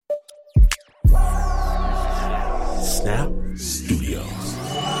Snap Studios.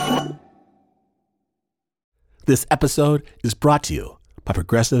 This episode is brought to you by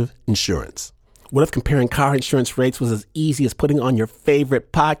Progressive Insurance. What if comparing car insurance rates was as easy as putting on your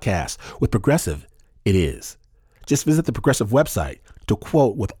favorite podcast? With Progressive, it is. Just visit the Progressive website to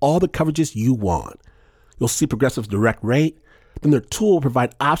quote with all the coverages you want. You'll see Progressive's direct rate, then their tool will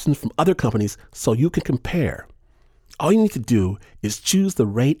provide options from other companies so you can compare. All you need to do is choose the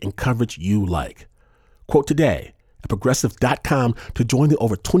rate and coverage you like. Quote today at Progressive.com to join the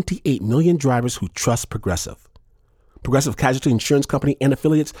over 28 million drivers who trust Progressive. Progressive Casualty Insurance Company and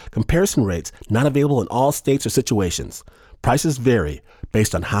Affiliates. Comparison rates not available in all states or situations. Prices vary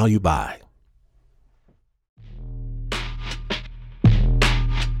based on how you buy.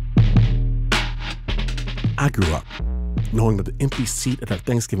 I grew up knowing that the empty seat at our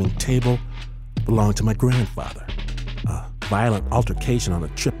Thanksgiving table belonged to my grandfather. A violent altercation on a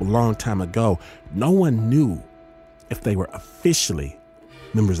trip a long time ago. No one knew if they were officially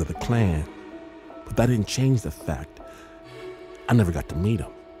members of the Klan, but that didn't change the fact I never got to meet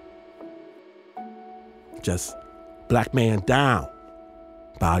him. Just black man down,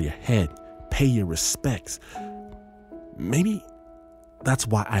 bow your head, pay your respects. Maybe that's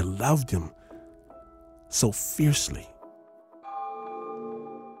why I loved him so fiercely.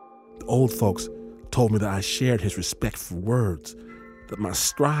 The old folks told me that I shared his respect for words, that my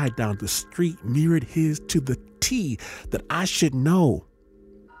stride down the street mirrored his to the T, that I should know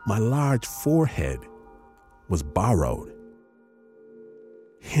my large forehead was borrowed.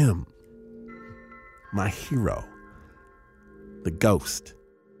 Him, my hero, the ghost.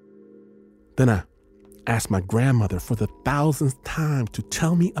 Then I asked my grandmother for the 1000th time to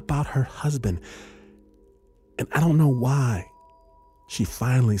tell me about her husband, and I don't know why she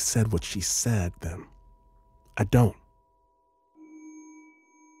finally said what she said then. I don't.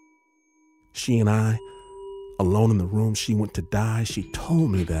 She and I, alone in the room she went to die, she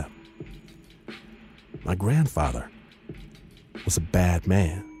told me that my grandfather was a bad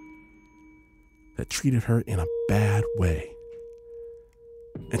man that treated her in a bad way.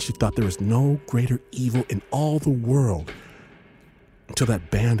 And she thought there was no greater evil in all the world until that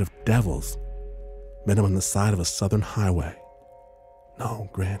band of devils met him on the side of a southern highway. No,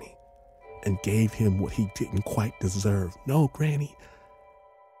 Granny. And gave him what he didn't quite deserve. No, Granny.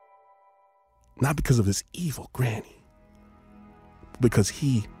 Not because of his evil, Granny. But because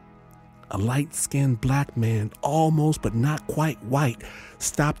he, a light-skinned black man, almost but not quite white,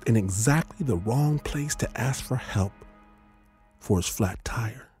 stopped in exactly the wrong place to ask for help for his flat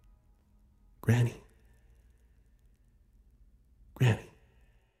tire. Granny. Granny.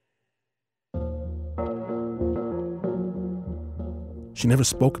 She never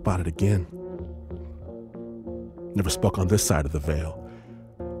spoke about it again. Never spoke on this side of the veil.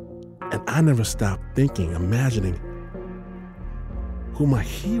 And I never stopped thinking, imagining who my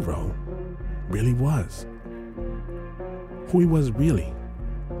hero really was. Who he was really.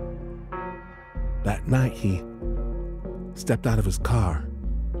 That night he stepped out of his car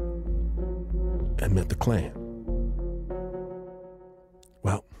and met the Klan.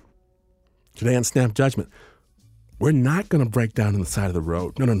 Well, today on Snap Judgment, we're not going to break down on the side of the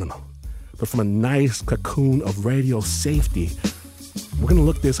road. No. But from a nice cocoon of radio safety, we're going to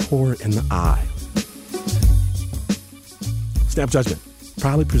look this horror in the eye. Snap Judgment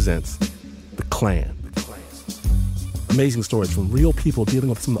proudly presents The Klan. Amazing stories from real people dealing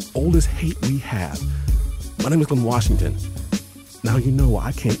with some of the oldest hate we have. My name is Glenn Washington. Now you know why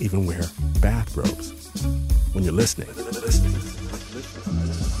I can't even wear bathrobes when you're listening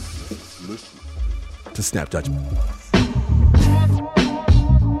to Snap Judgment.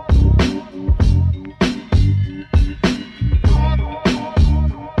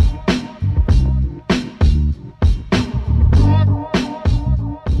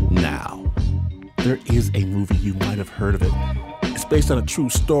 Now, there is a movie, you might have heard of it. It's based on a true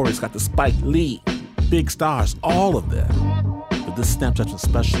story. It's got the Spike Lee, big stars, all of them. But this Snap Judgment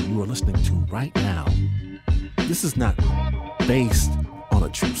special you are listening to right now, this is not based on a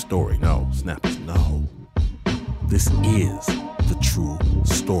true story. No, Snappers, no. This is the true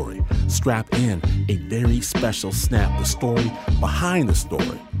story. Strap in, a very special Snap, the story behind the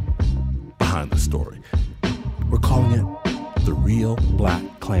story. Behind the story. We're calling it The Real Black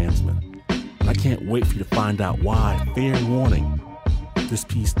Klansman. And I can't wait for you to find out why. Fair warning, this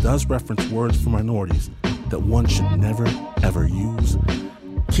piece does reference words for minorities that one should never, ever use.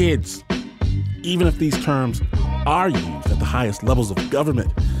 Kids, even if these terms are used at the highest levels of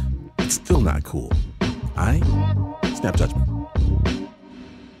government, it's still not cool. Snap Judgment.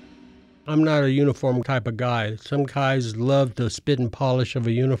 I'm not a uniform type of guy. Some guys love the spit and polish of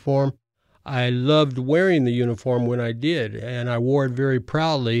a uniform. I loved wearing the uniform when I did, and I wore it very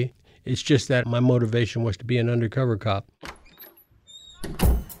proudly. It's just that my motivation was to be an undercover cop.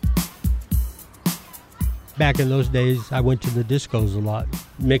 Back in those days, I went to the discos a lot,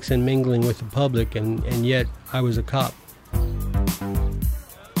 mixing, mingling with the public, and yet I was a cop.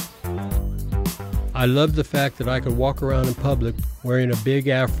 I loved the fact that I could walk around in public wearing a big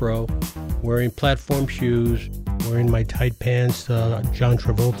afro, wearing platform shoes, wearing my tight pants, John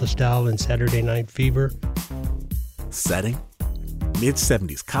Travolta style in Saturday Night Fever. Setting?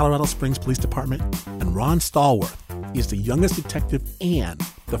 Mid-70s Colorado Springs Police Department, and Ron Stallworth is the youngest detective and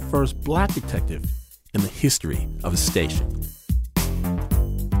the first black detective in the history of the station.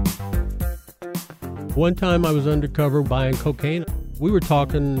 One time I was undercover buying cocaine. We were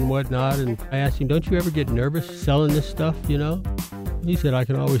talking and whatnot, and I asked him, "Don't you ever get nervous selling this stuff, you know?" He said, "I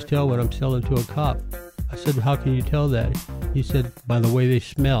can always tell when I'm selling to a cop." I said, "How can you tell that?" He said, "By the way they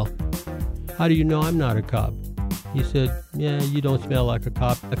smell." "How do you know I'm not a cop?" He said, "Yeah, you don't smell like a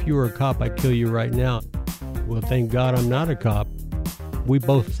cop. If you were a cop, I'd kill you right now." Well, thank God I'm not a cop. We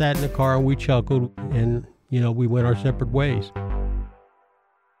both sat in the car and we chuckled, and, we went our separate ways.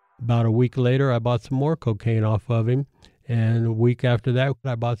 About a week later, I bought some more cocaine off of him, and a week after that,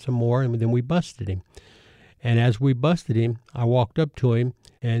 I bought some more, and then we busted him. And as we busted him, I walked up to him,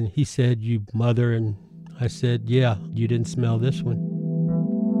 and he said, "You mother," and I said, "Yeah, you didn't smell this one."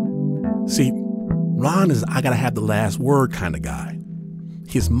 See, Ron is I gotta have the last word kind of guy.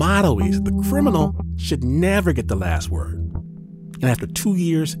 His motto is the criminal should never get the last word. And after 2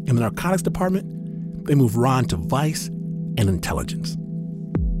 years in the narcotics department, they moved Ron to vice and intelligence.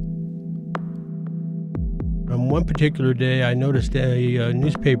 On one particular day, I noticed a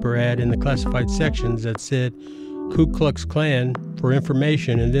newspaper ad in the classified sections that said Ku Klux Klan for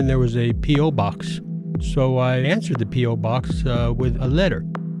information, and then there was a P.O. box. So I answered the P.O. box with a letter.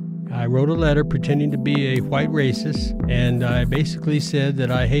 I wrote a letter pretending to be a white racist, and I basically said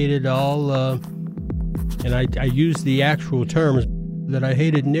that I hated all, and I used the actual terms, that I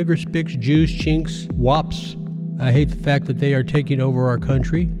hated nigger spicks, Jews, chinks, wops. I hate the fact that they are taking over our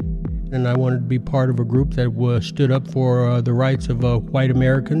country, and I wanted to be part of a group that stood up for the rights of white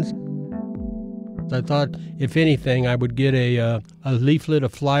Americans. I thought, if anything, I would get a leaflet, a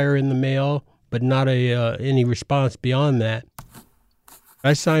flyer in the mail, but not any response beyond that.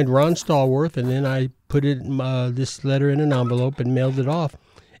 I signed Ron Stallworth, and then I put this letter in an envelope and mailed it off,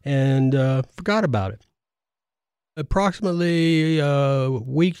 and forgot about it. Approximately a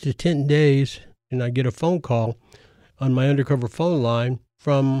week to 10 days, and I get a phone call on my undercover phone line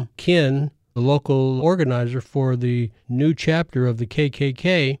from Ken, the local organizer for the new chapter of the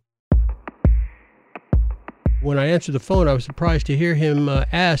KKK. When I answered the phone, I was surprised to hear him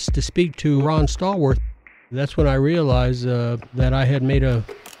ask to speak to Ron Stallworth. That's when I realized that I had made a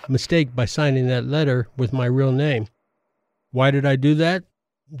mistake by signing that letter with my real name. Why did I do that?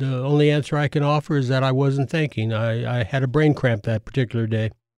 The only answer I can offer is that I wasn't thinking. I had a brain cramp that particular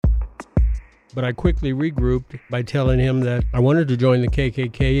day. But I quickly regrouped by telling him that I wanted to join the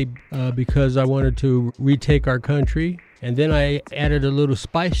KKK because I wanted to retake our country. And then I added a little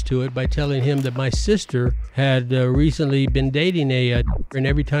spice to it by telling him that my sister had recently been dating and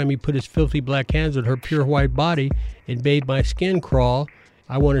every time he put his filthy black hands on her pure white body, it made my skin crawl.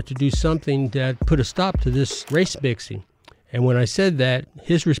 I wanted to do something that put a stop to this race mixing. And when I said that,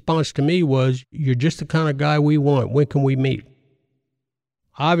 his response to me was, "You're just the kind of guy we want. When can we meet?"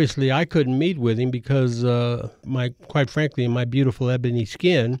 Obviously, I couldn't meet with him because quite frankly, my beautiful ebony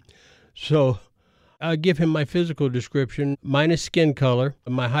skin. So I give him my physical description, minus skin color,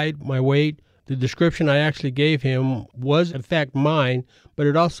 my height, my weight. The description I actually gave him was, in fact, mine, but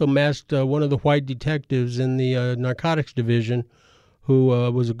it also matched one of the white detectives in the narcotics division who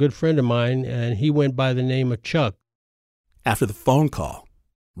was a good friend of mine, and he went by the name of Chuck. After the phone call,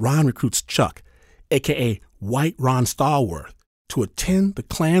 Ron recruits Chuck, a.k.a. White Ron Stallworth, to attend the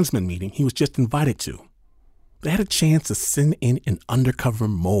Klansman meeting he was just invited to. They had a chance to send in an undercover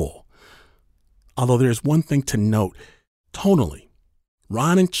mole. Although there's one thing to note, tonally,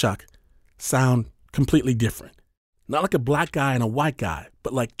 Ron and Chuck sound completely different. Not like a black guy and a white guy,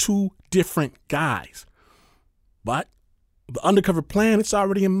 but like two different guys. But the undercover plan, it's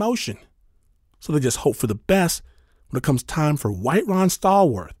already in motion. So they just hope for the best when it comes time for White Ron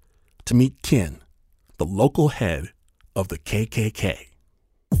Stallworth to meet Ken, the local head of the KKK.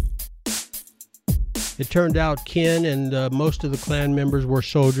 It turned out Ken and most of the Klan members were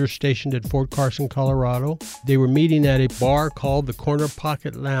soldiers stationed at Fort Carson, Colorado. They were meeting at a bar called the Corner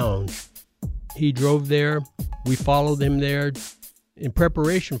Pocket Lounge. He drove there. We followed him there. In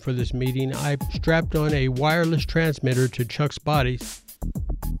preparation for this meeting, I strapped on a wireless transmitter to Chuck's body.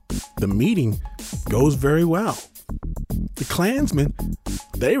 The meeting goes very well. The Klansmen,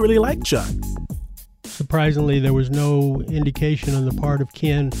 they really like Chuck. Surprisingly, there was no indication on the part of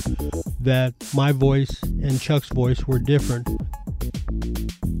Ken that my voice and Chuck's voice were different.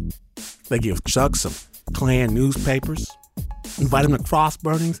 They give Chuck some Klan newspapers, invite him to cross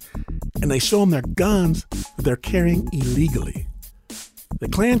burnings, and they show him their guns that they're carrying illegally. The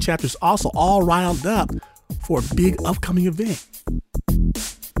Klan chapter's also all riled up for a big upcoming event.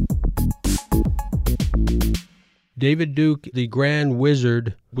 David Duke, the Grand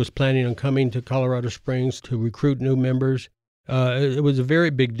Wizard, was planning on coming to Colorado Springs to recruit new members. It was a very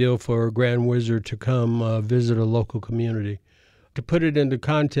big deal for a Grand Wizard to come visit a local community. To put it into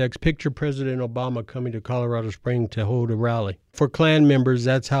context, picture President Obama coming to Colorado Springs to hold a rally. For Klan members,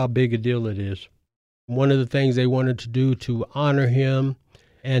 that's how big a deal it is. One of the things they wanted to do to honor him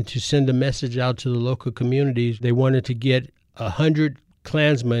and to send a message out to the local communities, they wanted to get 100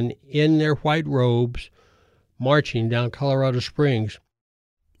 Klansmen in their white robes marching down Colorado Springs.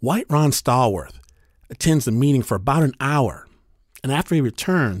 White Ron Stallworth attends the meeting for about an hour, and after he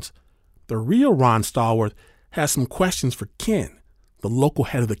returns, the real Ron Stallworth has some questions for Ken, the local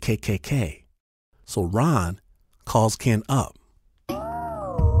head of the KKK. So Ron calls Ken up.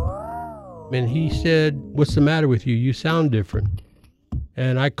 And he said, "What's the matter with you? You sound different."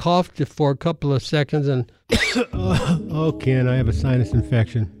 And I coughed for a couple of seconds and, "Oh, Ken, I have a sinus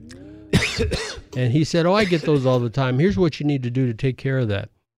infection." And he said, "Oh, I get those all the time. Here's what you need to do to take care of that."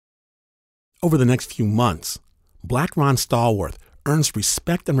 Over the next few months, Black Ron Stallworth earns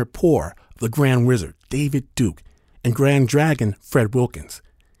respect and rapport of the Grand Wizard, David Duke, and Grand Dragon, Fred Wilkins.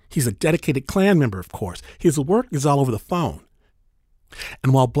 He's a dedicated Klan member, of course. His work is all over the phone.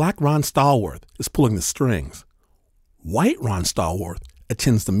 And while Black Ron Stallworth is pulling the strings, White Ron Stallworth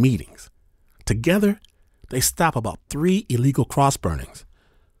attends the meetings. Together, they stop about 3 illegal cross burnings.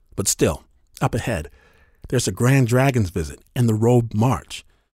 But still, up ahead, there's a Grand Dragon's visit and the Robe March.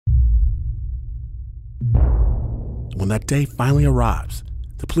 When that day finally arrives,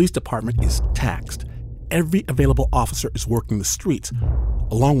 the police department is taxed. Every available officer is working the streets,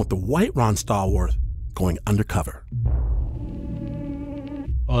 along with the White Ron Stallworth going undercover.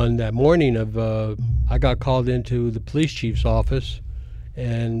 On that morning I got called into the police chief's office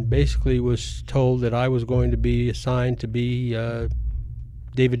and basically was told that I was going to be assigned to be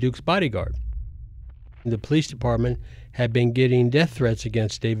David Duke's bodyguard. The police department had been getting death threats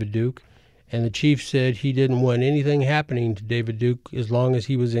against David Duke, and the chief said he didn't want anything happening to David Duke as long as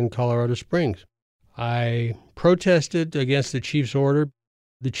he was in Colorado Springs. I protested against the chief's order.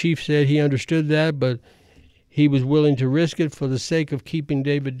 The chief said he understood that, but he was willing to risk it for the sake of keeping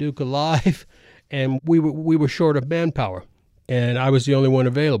David Duke alive, and we were short of manpower, and I was the only one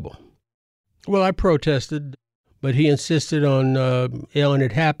available. Well, I protested, but he insisted on ailing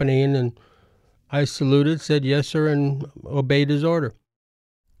it happening, and I saluted, said yes, sir, and obeyed his order.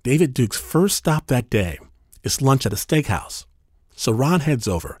 David Duke's first stop that day is lunch at a steakhouse. So Ron heads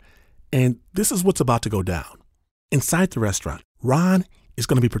over, and this is what's about to go down. Inside the restaurant, Ron is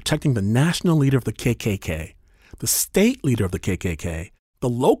going to be protecting the national leader of the KKK, the state leader of the KKK, the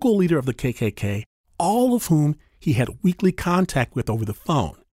local leader of the KKK, all of whom he had weekly contact with over the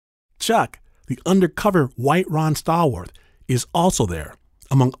phone. Chuck, the undercover White Ron Stallworth, is also there,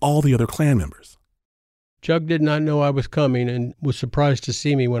 among all the other Klan members. Chuck did not know I was coming and was surprised to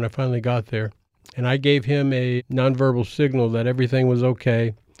see me when I finally got there. And I gave him a nonverbal signal that everything was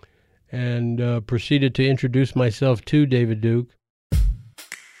okay and proceeded to introduce myself to David Duke.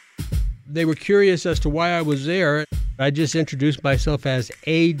 They were curious as to why I was there. I just introduced myself as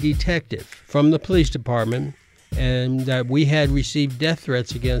a detective from the police department and that we had received death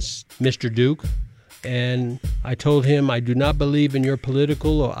threats against Mr. Duke. And I told him I do not believe in your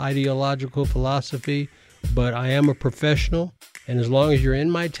political or ideological philosophy, but I am a professional, and as long as you're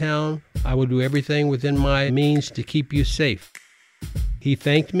in my town, I will do everything within my means to keep you safe. He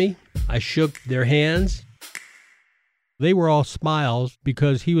thanked me. I shook their hands. They were all smiles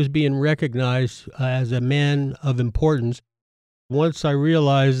because he was being recognized as a man of importance. Once I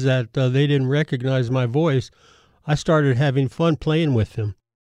realized that they didn't recognize my voice, I started having fun playing with them.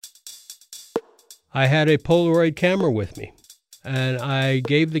 I had a Polaroid camera with me, and I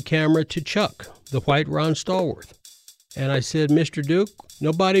gave the camera to Chuck, the White Ron Stallworth. And I said, "Mr. Duke,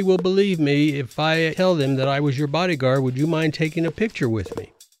 nobody will believe me if I tell them that I was your bodyguard. Would you mind taking a picture with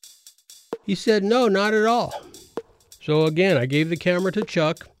me?" He said, "No, not at all." So again, I gave the camera to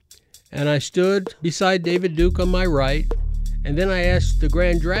Chuck, and I stood beside David Duke on my right, and then I asked the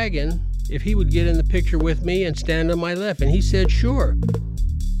Grand Dragon if he would get in the picture with me and stand on my left, and he said, "Sure."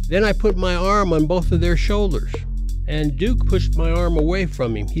 Then I put my arm on both of their shoulders, And Duke pushed my arm away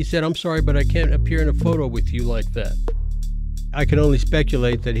from him. He said, "I'm sorry, but I can't appear in a photo with you like that." I can only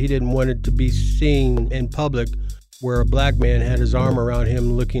speculate that he didn't want it to be seen in public where a black man had his arm around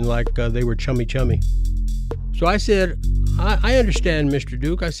him looking like they were chummy. So I said, I understand, Mr.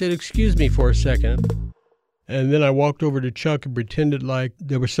 Duke. I said, "Excuse me for a second." And then I walked over to Chuck and pretended like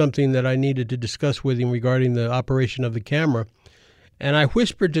there was something that I needed to discuss with him regarding the operation of the camera. And I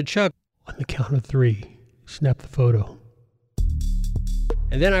whispered to Chuck, "On the count of 3, snap the photo."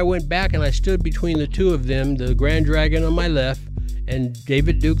 And then I went back and I stood between the two of them, the Grand Dragon on my left and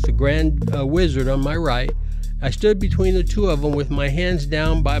David Duke, the Grand Wizard, on my right. I stood between the two of them with my hands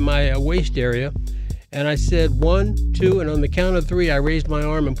down by my waist area. And I said 1, 2, and on the count of 3, I raised my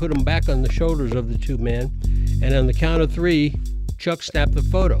arm and put them back on the shoulders of the two men. And on the count of 3, Chuck snapped the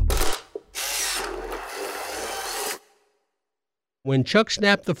photo. When Chuck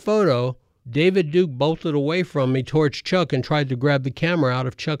snapped the photo, David Duke bolted away from me towards Chuck and tried to grab the camera out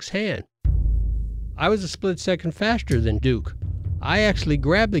of Chuck's hand. I was a split second faster than Duke. I actually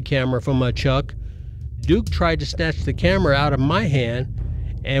grabbed the camera from Chuck. Duke tried to snatch the camera out of my hand.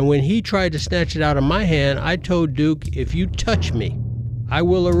 And when he tried to snatch it out of my hand, I told Duke, "If you touch me, I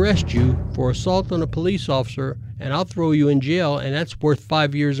will arrest you for assault on a police officer, and I'll throw you in jail, and that's worth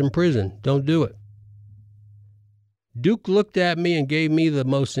 5 years in prison. Don't do it." Duke looked at me and gave me the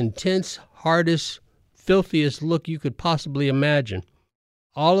most intense, hardest, filthiest look you could possibly imagine.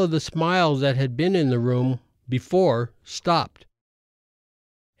 All of the smiles that had been in the room before stopped.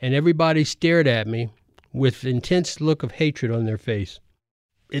 And everybody stared at me with intense look of hatred on their face.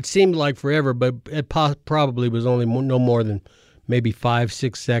 It seemed like forever, but it probably was only no more than maybe 5,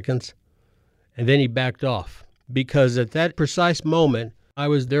 6 seconds. And then he backed off. Because at that precise moment, I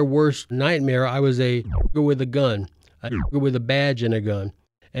was their worst nightmare. I was a with a gun, with a badge and a gun.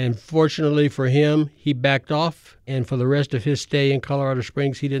 And fortunately for him, he backed off. And for the rest of his stay in Colorado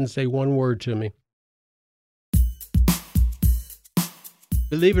Springs, he didn't say one word to me.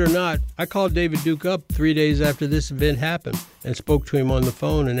 Believe it or not, I called David Duke up 3 days after this event happened and spoke to him on the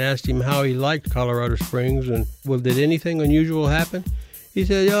phone and asked him how he liked Colorado Springs and, well, did anything unusual happen? He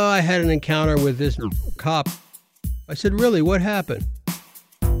said, "Oh, I had an encounter with this cop." I said, "Really? What happened?"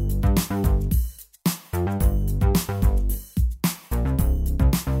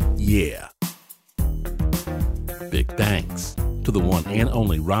 Yeah. Big thanks to the one and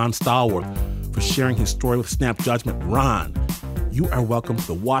only Ron Stallworth for sharing his story with Snap Judgment. Ron, you are welcome to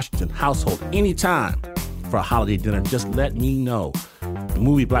the Washington household anytime for a holiday dinner. Just let me know. The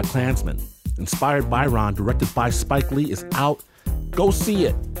movie BlacKkKlansman, inspired by Ron, directed by Spike Lee, is out. Go see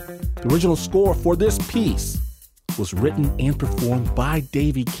it. The original score for this piece was written and performed by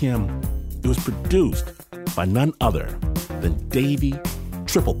Davy Kim. It was produced by none other than Davy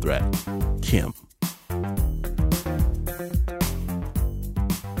Triple Threat Kim.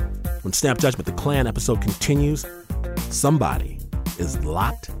 When Snap Judgment, the Klan episode continues, somebody is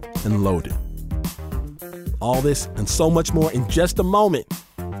locked and loaded. All this and so much more in just a moment.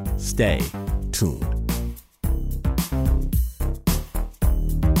 Stay tuned.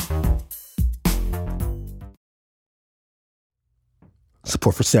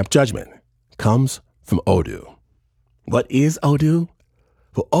 Support for Snap Judgment comes from Odoo. What is Odoo?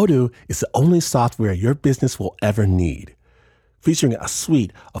 Well, Odoo is the only software your business will ever need. Featuring a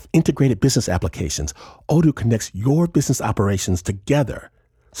suite of integrated business applications, Odoo connects your business operations together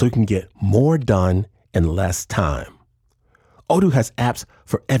so you can get more done in less time. Odoo has apps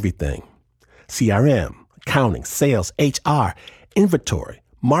for everything: CRM, accounting, sales, HR, inventory,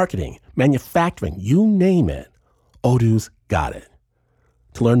 marketing, manufacturing, you name it. Odoo's got it.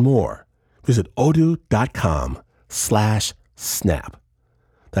 To learn more, visit odoo.com/snap.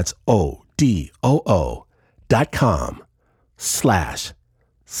 That's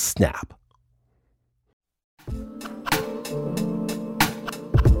odoo.com/snap.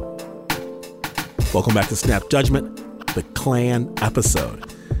 Welcome back to Snap Judgment, the Klan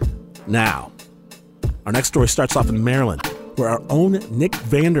episode. Now, our next story starts off in Maryland, where our own Nick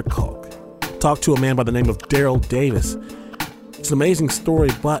Vanderkolk talked to a man by the name of Daryl Davis. It's an amazing story,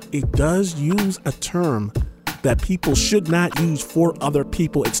 but it does use a term that people should not use for other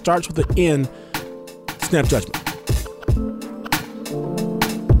people. It starts with an N. Snap Judgment.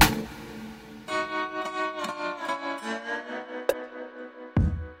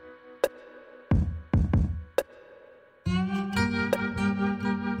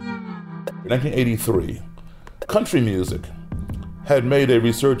 In 1983, country music had made a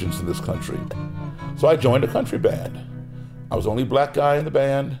resurgence in this country. So I joined a country band. I was the only black guy in the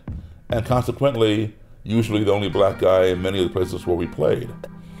band, and consequently, usually the only black guy in many of the places where we played.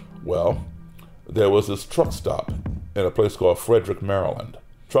 Well, there was this truck stop in a place called Frederick, Maryland.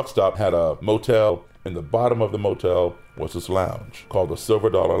 Truck stop had a motel. In the bottom of the motel was this lounge called the Silver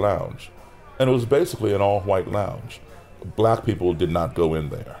Dollar Lounge. And it was basically an all-white lounge. Black people did not go in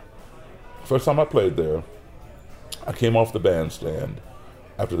there. First time I played there, I came off the bandstand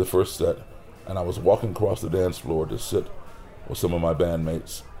after the first set, and I was walking across the dance floor to sit with some of my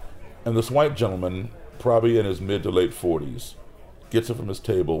bandmates. And this white gentleman, probably in his mid to late 40s, gets up from his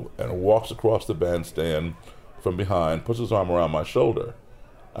table and walks across the bandstand from behind, puts his arm around my shoulder.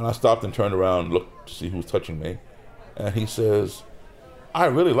 And I stopped and turned around and looked to see who was touching me. And he says, "I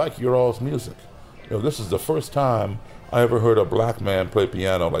really like your all's music. You know, this is the first time I ever heard a black man play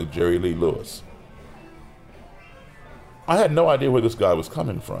piano like Jerry Lee Lewis." I had no idea where this guy was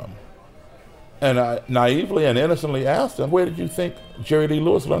coming from. And I naively and innocently asked him, "Where did you think Jerry Lee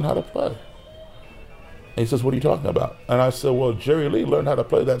Lewis learned how to play?" And he says, "What are you talking about?" And I said, "Well, Jerry Lee learned how to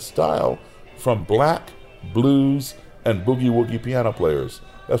play that style from black, blues, and boogie-woogie piano players.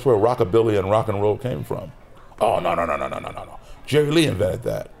 That's where rockabilly and rock and roll came from." "Oh, no. Jerry Lee invented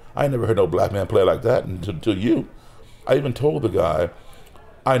that. I never heard no black man play like that until you." I even told the guy,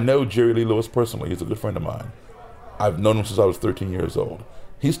 I know Jerry Lee Lewis personally. He's a good friend of mine. I've known him since I was 13 years old.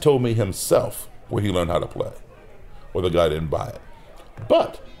 He's told me himself where he learned how to play. Well, the guy didn't buy it.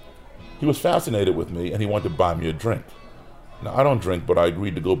 But he was fascinated with me, and he wanted to buy me a drink. Now, I don't drink, but I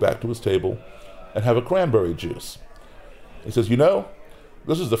agreed to go back to his table and have a cranberry juice. He says, "You know,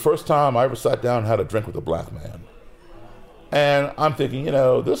 this is the first time I ever sat down and had a drink with a black man." And I'm thinking, you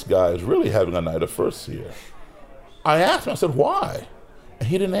know, this guy is really having a night of firsts here. I asked him, I said, "Why?" And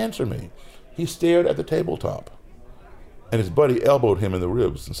he didn't answer me. He stared at the tabletop. And his buddy elbowed him in the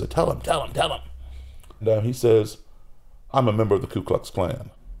ribs and said, Tell him. And he says, "I'm a member of the Ku Klux Klan."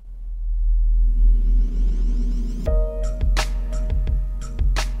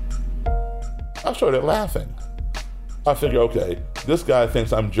 I started laughing. I figured, okay, this guy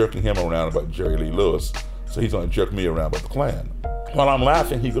thinks I'm jerking him around about Jerry Lee Lewis, so he's going to jerk me around about the Klan. While I'm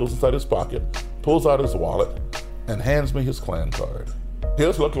laughing, he goes inside his pocket, pulls out his wallet, and hands me his Klan card.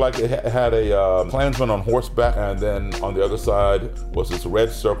 His looked like it had a Klansman on horseback, and then on the other side was this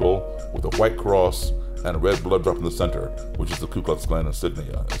red circle with a white cross and a red blood drop in the center, which is the Ku Klux Klan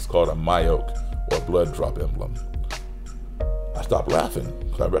insignia. It's called a Mayoke, or blood drop emblem. I stopped laughing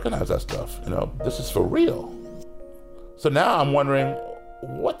because I recognize that stuff. You know, this is for real. So now I'm wondering,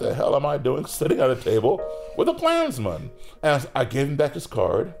 what the hell am I doing sitting at a table with a Klansman? And I gave him back his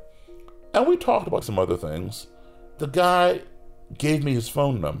card, and we talked about some other things. The guy gave me his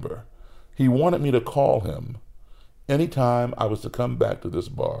phone number. He wanted me to call him anytime I was to come back to this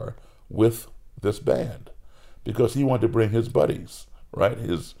bar with this band, because he wanted to bring his buddies, right,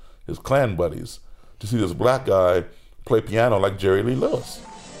 his Klan buddies, to see this black guy play piano like Jerry Lee Lewis.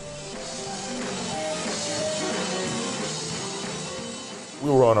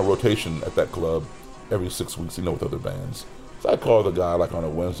 We were on a rotation at that club every 6 weeks, you know, with other bands. So I called the guy like on a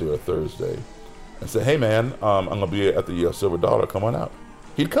Wednesday or a Thursday and said, "Hey man, I'm gonna be at the Silver Dollar, come on out."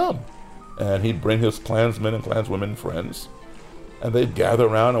 He'd come, and he'd bring his Klansmen and Klanswomen friends, and they'd gather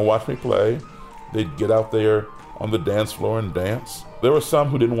around and watch me play. They'd get out there on the dance floor and dance. There were some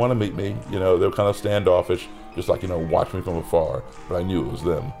who didn't want to meet me, you know, they were kind of standoffish, just like, you know, watch me from afar, but I knew it was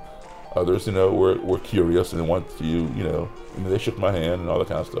them. Others, you know, were curious and wanted to, you know, they shook my hand and all that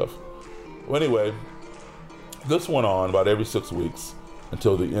kind of stuff. Well, anyway, this went on about every 6 weeks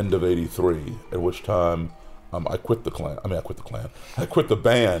until the end of '83, at which time I quit the Klan. I quit the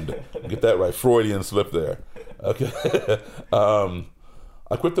band. Get that right, Freudian slip there. Okay.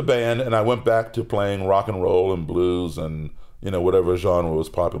 I quit the band and I went back to playing rock and roll and blues and, you know, whatever genre was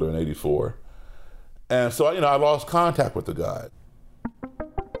popular in '84. And so, you know, I lost contact with the guy.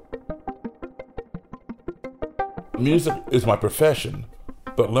 Music is my profession,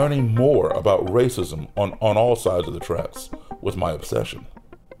 but learning more about racism on all sides of the tracks was my obsession.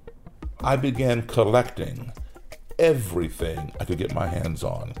 I began collecting everything I could get my hands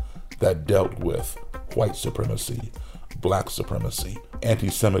on that dealt with white supremacy, black supremacy,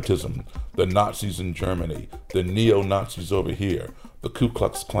 anti-Semitism, the Nazis in Germany, the neo-Nazis over here, the Ku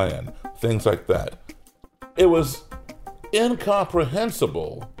Klux Klan, things like that. It was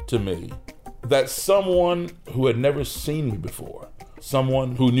incomprehensible to me that someone who had never seen me before,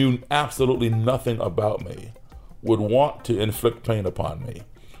 someone who knew absolutely nothing about me, would want to inflict pain upon me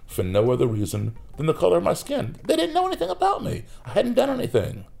for no other reason than the color of my skin. They didn't know anything about me. I hadn't done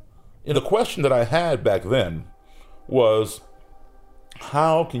anything. And the question that I had back then was,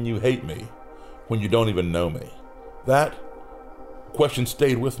 how can you hate me when you don't even know me? That question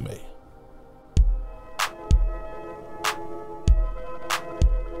stayed with me.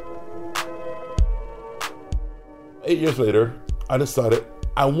 8 years later, I decided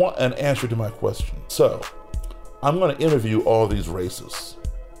I want an answer to my question. So I'm going to interview all these racists.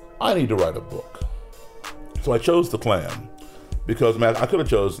 I need to write a book. So I chose the Klan because, man, I could have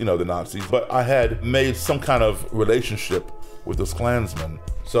chose, the Nazis, but I had made some kind of relationship with this Klansman.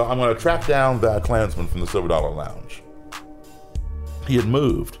 So I'm going to track down that Klansman from the Silver Dollar Lounge. He had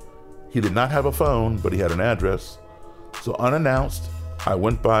moved. He did not have a phone, but he had an address. So unannounced, I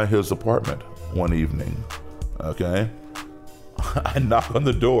went by his apartment one evening, okay? I knock on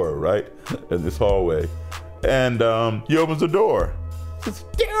the door, right, in this hallway, and he opens the door. He says,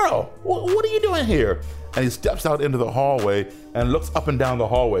 Daryl, what are you doing here? And he steps out into the hallway and looks up and down the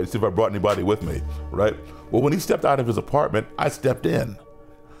hallway to see if I brought anybody with me, right? Well, when he stepped out of his apartment, I stepped in.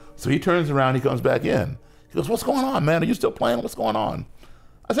 So he turns around, he comes back in. He goes, what's going on, man? Are you still playing? What's going on?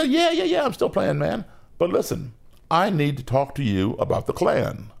 I said, yeah, I'm still playing, man. But listen, I need to talk to you about the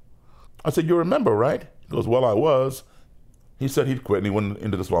Klan. I said, you remember, right? He goes, well, I was. He said he'd quit, and he went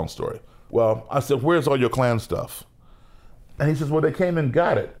into this long story. Well, I said, where's all your Klan stuff? And he says, well, they came and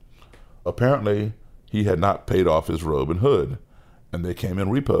got it. Apparently, he had not paid off his robe and hood, and they came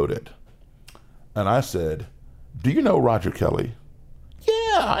and repoed it. And I said, do you know Roger Kelly?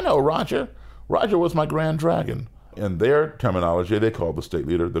 Yeah, I know Roger. Roger was my Grand Dragon. In their terminology, they called the state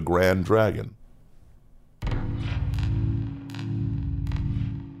leader the Grand Dragon.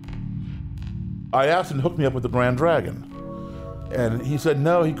 I asked him to hook me up with the Grand Dragon. And he said,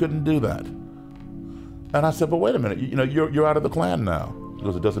 no, he couldn't do that. And I said, but wait a minute, you're out of the Klan now. He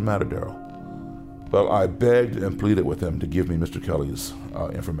goes, it doesn't matter, Daryl. Well, I begged and pleaded with him to give me Mr. Kelly's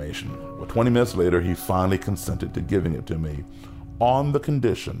information. Well, 20 minutes later, he finally consented to giving it to me on the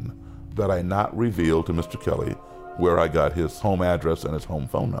condition that I not reveal to Mr. Kelly where I got his home address and his home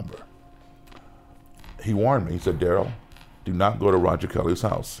phone number. He warned me, he said, Daryl, do not go to Roger Kelly's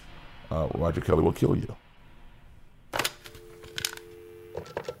house. Roger Kelly will kill you.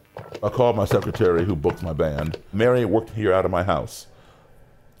 I called my secretary who booked my band. Mary worked here out of my house.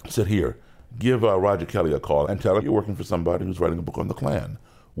 I said, here, give Roger Kelly a call and tell him you're working for somebody who's writing a book on the Klan.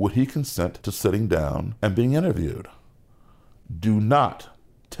 Would he consent to sitting down and being interviewed? Do not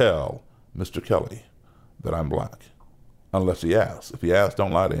tell Mr. Kelly that I'm black, unless he asks. If he asks,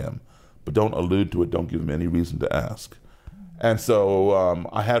 don't lie to him, but don't allude to it. Don't give him any reason to ask. And so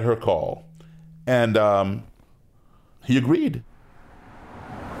I had her call, and he agreed.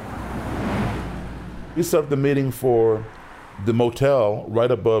 We set up the meeting for the motel right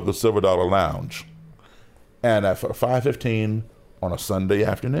above the Silver Dollar Lounge, and at 5:15 on a Sunday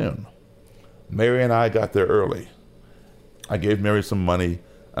afternoon. Mary and I got there early. I gave Mary some money,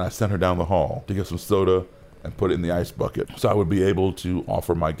 and I sent her down the hall to get some soda and put it in the ice bucket so I would be able to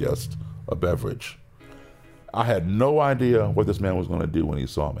offer my guest a beverage. I had no idea what this man was going to do when he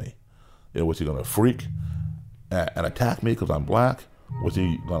saw me. Was he going to freak and attack me because I'm black? Was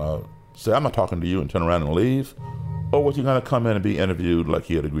he going to say, I'm not talking to you, and turn around and leave? Or was he going to come in and be interviewed like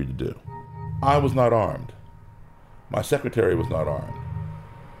he had agreed to do? I was not armed. My secretary was not armed.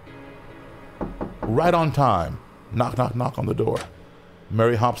 Right on time, knock, knock, knock on the door.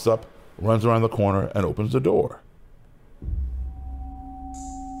 Mary hops up, runs around the corner, and opens the door.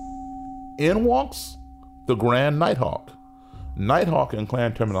 In walks the Grand Nighthawk. Nighthawk in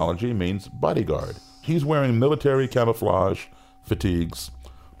Klan terminology means bodyguard. He's wearing military camouflage fatigues,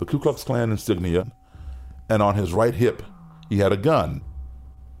 the Ku Klux Klan insignia, and on his right hip, he had a gun.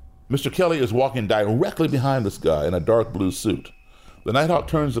 Mr. Kelly is walking directly behind this guy in a dark blue suit. The Nighthawk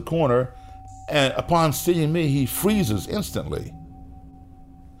turns the corner, and upon seeing me, he freezes instantly.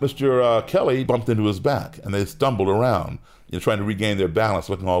 Mr. Kelly bumped into his back, and they stumbled around, trying to regain their balance,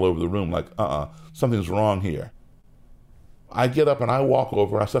 looking all over the room like, something's wrong here. I get up and I walk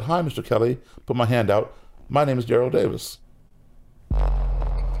over. I said, hi, Mr. Kelly. Put my hand out. My name is Daryl Davis.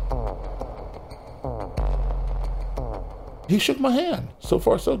 He shook my hand. So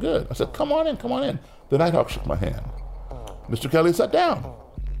far, so good. I said, come on in, come on in. The Nighthawk shook my hand. Mr. Kelly sat down.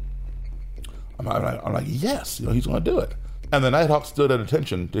 I'm like, yes, he's going to do it. And the Nighthawk stood at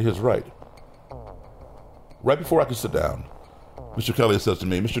attention to his right. Right before I could sit down, Mr. Kelly says to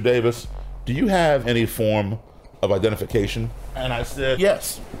me, Mr. Davis, do you have any form of identification? And I said,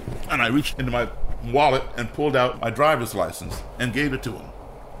 yes. And I reached into my wallet and pulled out my driver's license and gave it to him.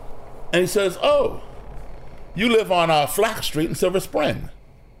 And he says, oh, you live on Flack Street in Silver Spring.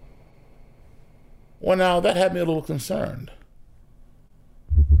 Well, now, that had me a little concerned.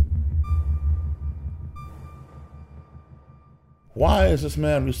 Why is this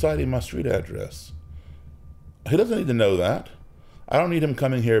man reciting my street address? He doesn't need to know that. I don't need him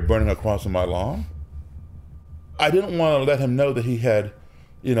coming here burning a cross on my lawn. I didn't want to let him know that he had,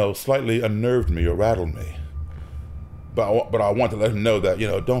 slightly unnerved me or rattled me. but I want to let him know that,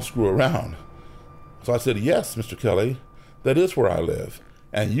 don't screw around. So I said, yes, Mr. Kelly, that is where I live.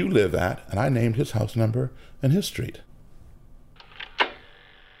 And you live at, and I named his house number and his street.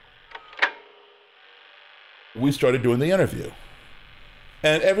 We started doing the interview.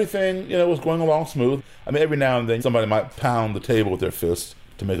 And everything, was going along smooth. I mean, every now and then somebody might pound the table with their fist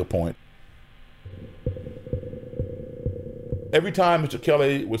to make a point. Every time Mr.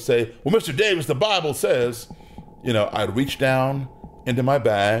 Kelly would say, well, Mr. Davis, the Bible says, I'd reach down into my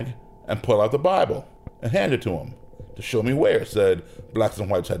bag and pull out the Bible and hand it to him to show me where it said blacks and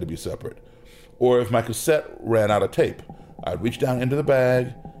whites had to be separate. Or if my cassette ran out of tape, I'd reach down into the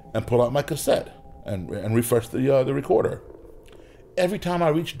bag and pull out my cassette and refresh the recorder. Every time I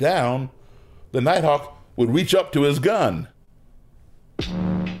reached down, the Nighthawk would reach up to his gun.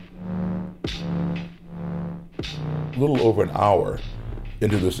 A little over an hour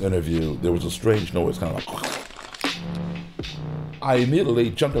into this interview, there was a strange noise, kind of like... I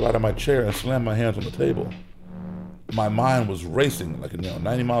immediately jumped up out of my chair and slammed my hands on the table. My mind was racing,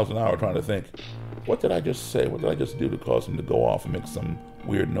 90 miles an hour, trying to think, what did I just say? What did I just do to cause him to go off and make some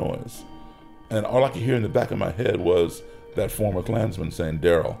weird noise? And all I could hear in the back of my head was that former Klansman saying,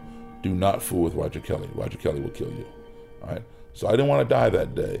 Daryl, do not fool with Roger Kelly. Roger Kelly will kill you. All right? So I didn't want to die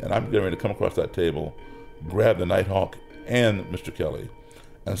that day, and I'm getting ready to come across that table, grab the Nighthawk and Mr. Kelly,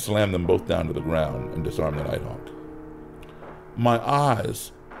 and slam them both down to the ground and disarm the Nighthawk. My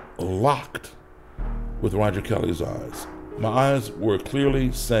eyes locked with Roger Kelly's eyes. My eyes were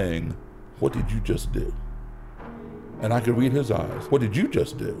clearly saying, what did you just do? And I could read his eyes. What did you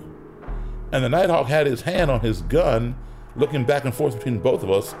just do? And the Nighthawk had his hand on his gun, looking back and forth between both of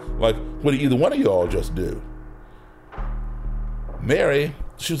us, like, what did either one of y'all just do? Mary,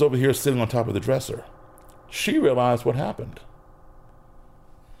 she was over here sitting on top of the dresser. She realized what happened.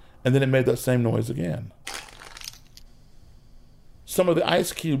 And then it made that same noise again. Some of the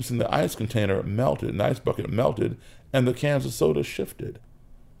ice cubes in the ice container melted, the ice bucket melted, and the cans of soda shifted.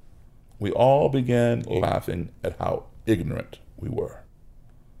 We all began laughing at how ignorant we were.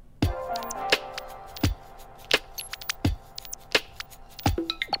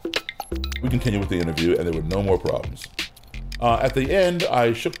 We continued with the interview, and there were no more problems. At the end,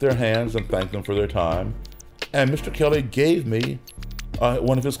 I shook their hands and thanked them for their time, and Mr. Kelly gave me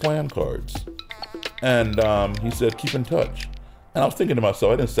one of his Klan cards. And he said, keep in touch. And I was thinking to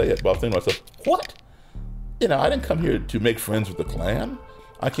myself, I didn't say it, but I was thinking to myself, what? I didn't come here to make friends with the Klan.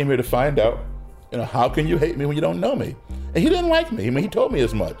 I came here to find out, how can you hate me when you don't know me? And he didn't like me. I mean, he told me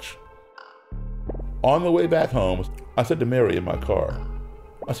as much. On the way back home, I said to Mary in my car,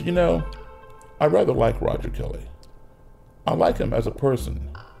 I said, I rather like Roger Kelly. I like him as a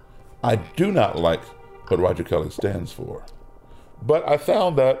person. I do not like what Roger Kelly stands for. But I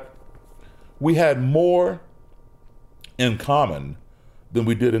found that we had more in common than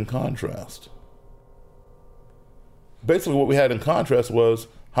we did in contrast. Basically, what we had in contrast was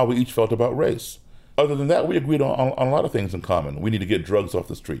how we each felt about race. Other than that, we agreed on a lot of things in common. We need to get drugs off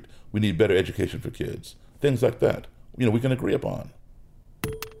the street. We need better education for kids. Things like that. We can agree upon.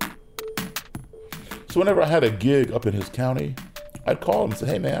 So whenever I had a gig up in his county, I'd call him and say,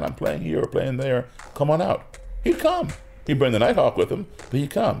 hey man, I'm playing here or playing there. Come on out. He'd come. He'd bring the Nighthawk with him, but he'd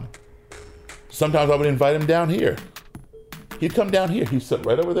come. Sometimes I would invite him down here. He'd come down here. He'd sit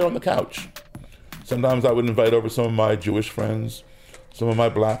right over there on the couch. Sometimes I would invite over some of my Jewish friends, some of my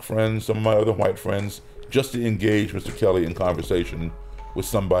black friends, some of my other white friends, just to engage Mr. Kelly in conversation with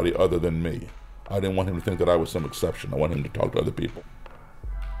somebody other than me. I didn't want him to think that I was some exception. I wanted him to talk to other people.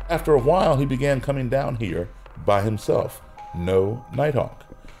 After a while, he began coming down here by himself. No Nighthawk.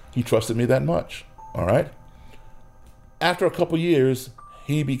 He trusted me that much, all right? After a couple years,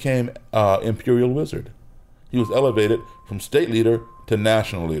 he became Imperial Wizard. He was elevated from state leader to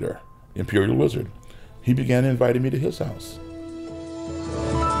national leader, Imperial Wizard. He began inviting me to his house.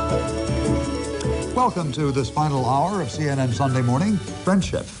 Welcome to this final hour of CNN Sunday Morning.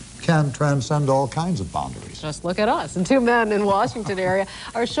 Friendship can transcend all kinds of boundaries. Just look at us. And two men in Washington area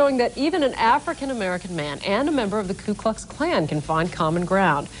are showing that even an African-American man and a member of the Ku Klux Klan can find common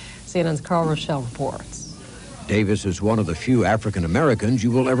ground. CNN's Carl Rochelle reports. Davis is one of the few African-Americans you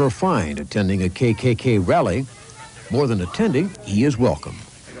will ever find attending a KKK rally. More than attending, he is welcome.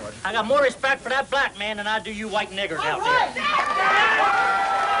 I got more respect for that black man than I do you white niggers out there.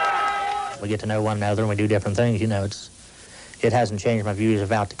 We get to know one another and we do different things, It hasn't changed my views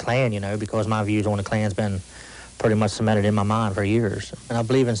about the Klan, because my views on the Klan's been pretty much cemented in my mind for years. And I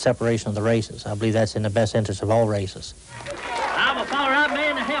believe in separation of the races. I believe that's in the best interest of all races. I will follow that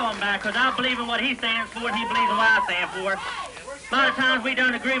man to hell and back, because I believe in what he stands for and he believes in what I stand for. A lot of times we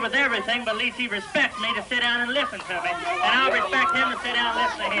don't agree with everything, but at least he respects me to sit down and listen to me. And I'll respect him to sit down and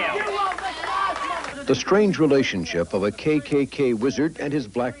listen to him. The strange relationship of a KKK wizard and his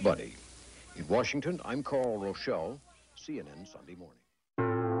black buddy. In Washington, I'm Carl Rochelle, CNN Sunday Morning.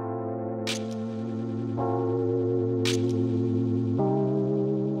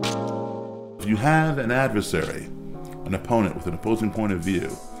 If you have an adversary, an opponent with an opposing point of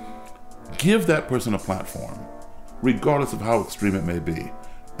view, give that person a platform, regardless of how extreme it may be.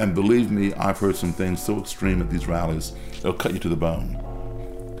 And believe me, I've heard some things so extreme at these rallies, they'll cut you to the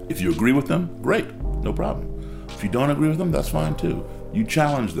bone. If you agree with them, great, no problem. If you don't agree with them, that's fine too. You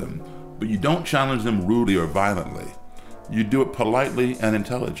challenge them, but you don't challenge them rudely or violently. You do it politely and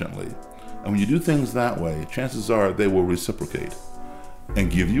intelligently. And when you do things that way, chances are they will reciprocate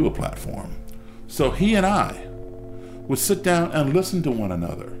and give you a platform. So he and I would sit down and listen to one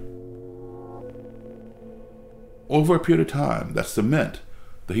another. Over a period of time, that cement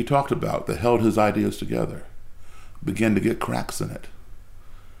that he talked about that held his ideas together began to get cracks in it.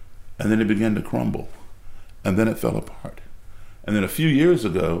 And then it began to crumble. And then it fell apart. And then a few years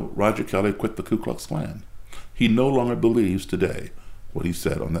ago, Roger Kelly quit the Ku Klux Klan. He no longer believes today what he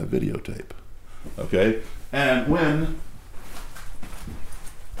said on that videotape. Okay? And when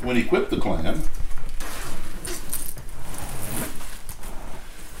he quit the Klan,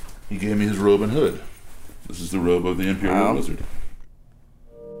 he gave me his robe and hood. This is the robe of the Imperial Wizard.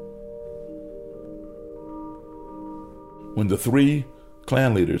 When the three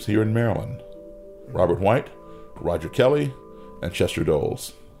Klan leaders here in Maryland, Robert White, Roger Kelly, and Chester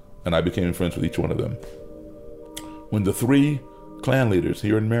Doles, and I became friends with each one of them. When the three Klan leaders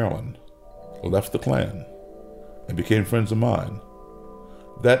here in Maryland left the Klan and became friends of mine,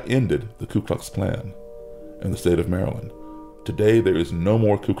 that ended the Ku Klux Klan in the state of Maryland. Today, there is no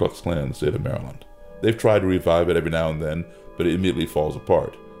more Ku Klux Klan in the state of Maryland. They've tried to revive it every now and then, but it immediately falls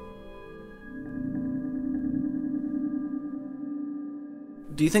apart.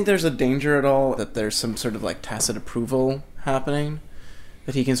 Do you think there's a danger at all that there's some sort of like tacit approval happening?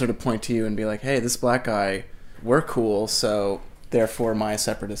 That he can sort of point to you and be like, hey, this black guy, we're cool, so therefore my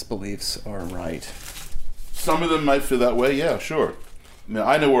separatist beliefs are right. Some of them might feel that way, yeah, sure. I mean,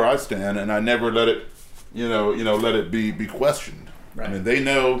 I know where I stand, and I never let it, let it be questioned. Right. I mean, they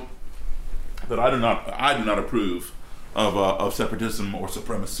know that I do not approve of separatism or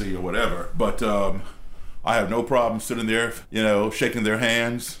supremacy or whatever. But I have no problem sitting there, shaking their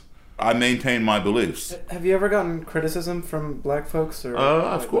hands. I maintain my beliefs. Have you ever gotten criticism from black folks? Or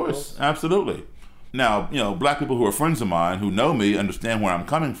of course, absolutely. Now, black people who are friends of mine, who know me, understand where I'm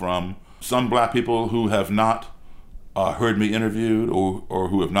coming from. Some black people who have not heard me interviewed or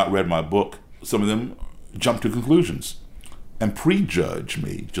who have not read my book, some of them jump to conclusions and prejudge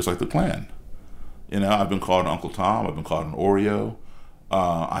me, just like the Klan. I've been called an Uncle Tom. I've been called an Oreo.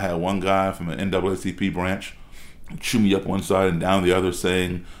 I had one guy from an NAACP branch chew me up one side and down the other,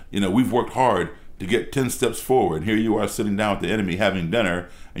 saying, we've worked hard to get 10 steps forward. And here you are sitting down with the enemy having dinner,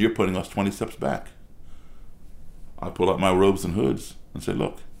 and you're putting us 20 steps back. I pull out my robes and hoods and say,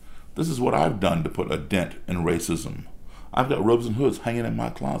 look, this is what I've done to put a dent in racism. I've got robes and hoods hanging in my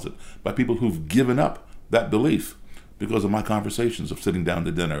closet by people who've given up that belief because of my conversations of sitting down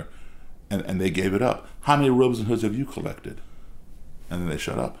to dinner, and they gave it up. How many robes and hoods have you collected? And then they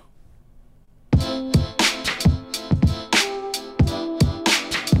shut up.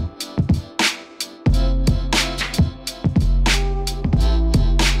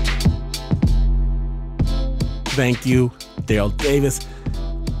 Thank you, Daryl Davis.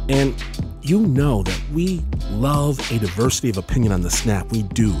 And you know that we love a diversity of opinion on the Snap. We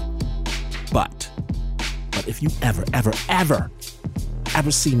do. But if you ever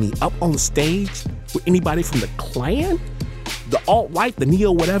see me up on stage with anybody from the Klan, the alt-right, the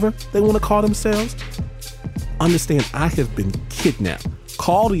neo, whatever they want to call themselves, understand I have been kidnapped.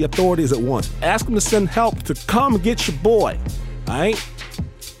 Call the authorities at once. Ask them to send help to come get your boy. All right?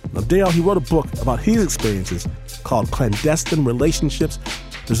 Now, Dale, he wrote a book about his experiences called Clandestine Relationships.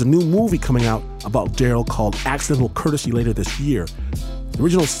 There's a new movie coming out about Daryl called Accidental Courtesy later this year. The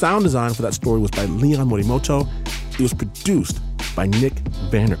original sound design for that story was by Leon Morimoto. It was produced by Nick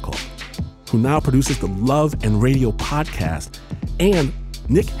Vanderkolk, who now produces the Love and Radio podcast. And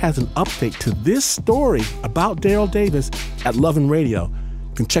Nick has an update to this story about Daryl Davis at Love and Radio.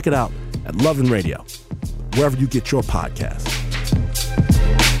 You can check it out at Love and Radio, wherever you get your podcasts.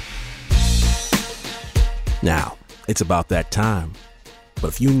 Now, it's about that time. But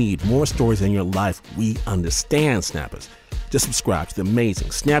if you need more stories in your life, we understand, Snappers. Just subscribe to the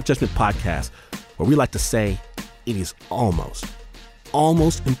amazing Snap Judgment podcast, where we like to say it is almost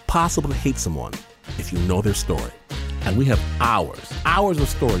impossible to hate someone if you know their story. And we have hours of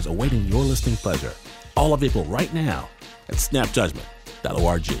stories awaiting your listening pleasure. All available right now at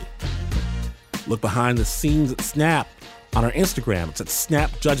snapjudgment.org. Look behind the scenes at Snap on our Instagram. It's at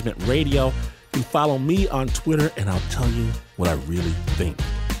Snap Judgment Radio. You can follow me on Twitter, and I'll tell you what I really think.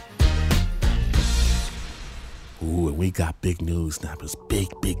 Ooh, and we got big news, Snappers. Big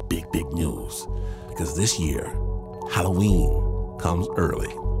news. Because this year, Halloween comes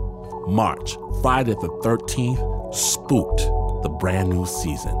early. March, Friday the 13th, Spooked, the brand new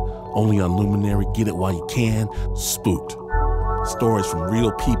season. Only on Luminary. Get it while you can. Spooked. Stories from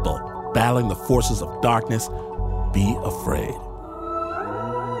real people battling the forces of darkness. Be afraid.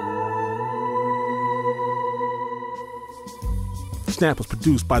 Snap was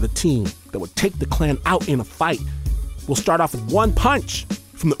produced by the team that would take the Klan out in a fight. We'll start off with One Punch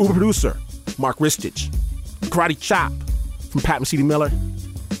from the Uber producer, Mark Ristich. Karate Chop from Pat Mesiti-Miller.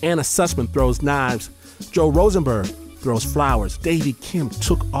 Anna Sussman throws knives. Joe Rosenberg throws flowers. Davey Kim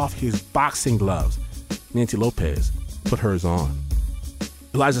took off his boxing gloves. Nancy Lopez put hers on.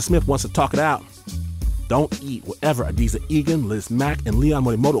 Elijah Smith wants to talk it out. Don't eat whatever Adiza Egan, Liz Mack, and Leon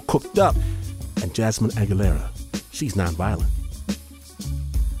Morimoto cooked up. And Jasmine Aguilera, she's nonviolent.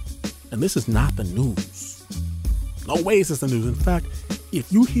 And this is not the news. No way is this the news. In fact, if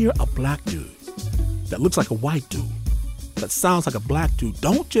you hear a black dude that looks like a white dude, that sounds like a black dude,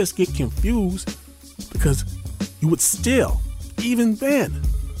 don't just get confused, because you would still, even then,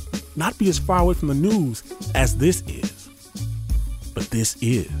 not be as far away from the news as this is. But this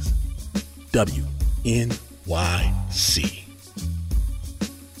is WNYC.